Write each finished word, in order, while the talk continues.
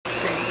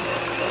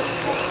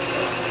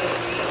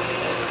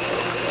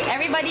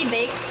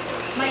everybody bakes,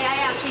 my eye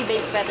actually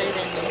bakes better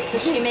than me.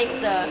 So she makes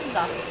the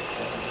stuff.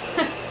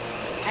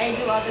 I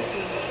do all the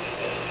food.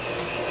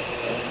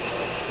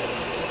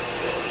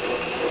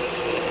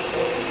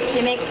 She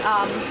makes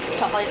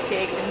chocolate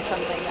cake and stuff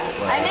like that.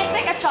 Wow. I make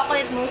like a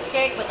chocolate mousse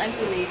cake, but I'm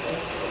too lazy.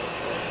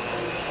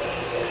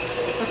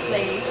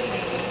 Souffle,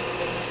 maybe.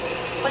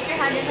 Put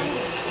your hand in the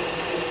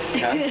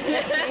Huh? Let's see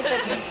if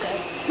it makes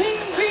sense.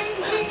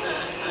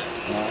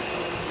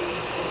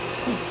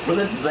 Will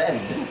it blend?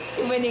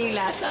 Winning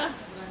lasa.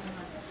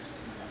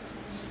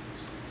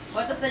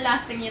 What was the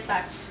last thing you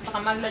touched?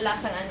 Baka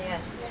maglalasang ano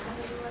yan?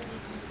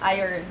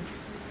 Iron.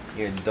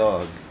 Your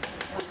dog.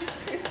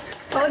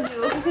 Told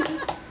you.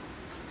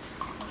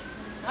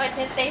 Oh, it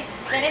tastes,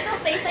 then it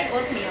will taste like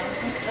oatmeal.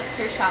 That's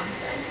your shampoo.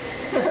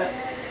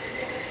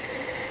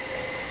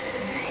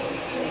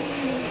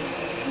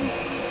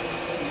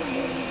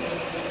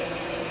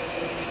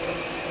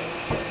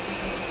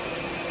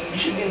 You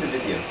should be in the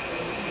video.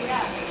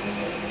 Yeah.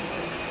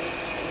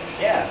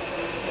 Yeah.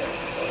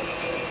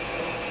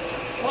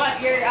 What?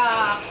 You're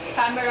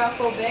camera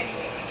phobic?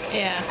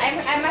 Yeah.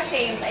 I'm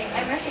ashamed.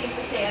 I'm ashamed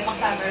to say I'm a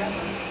camera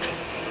phobic.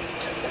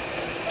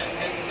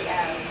 I really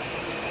am.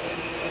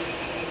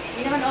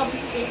 Hindi naman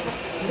obvious sa Facebook.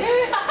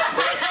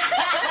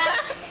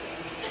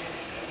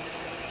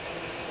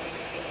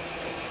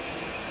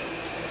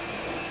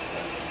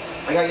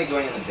 I gotta get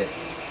going in a bit.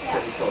 Yeah.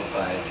 So it's all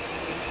 5.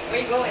 Where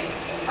are you going?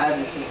 I have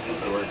this thing to do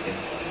for working.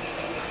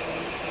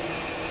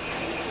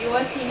 You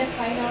want Tina's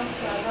final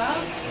program?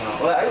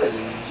 No, well, I was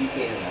in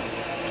GK na.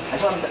 I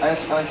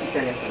just want to see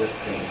turn into the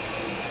thing.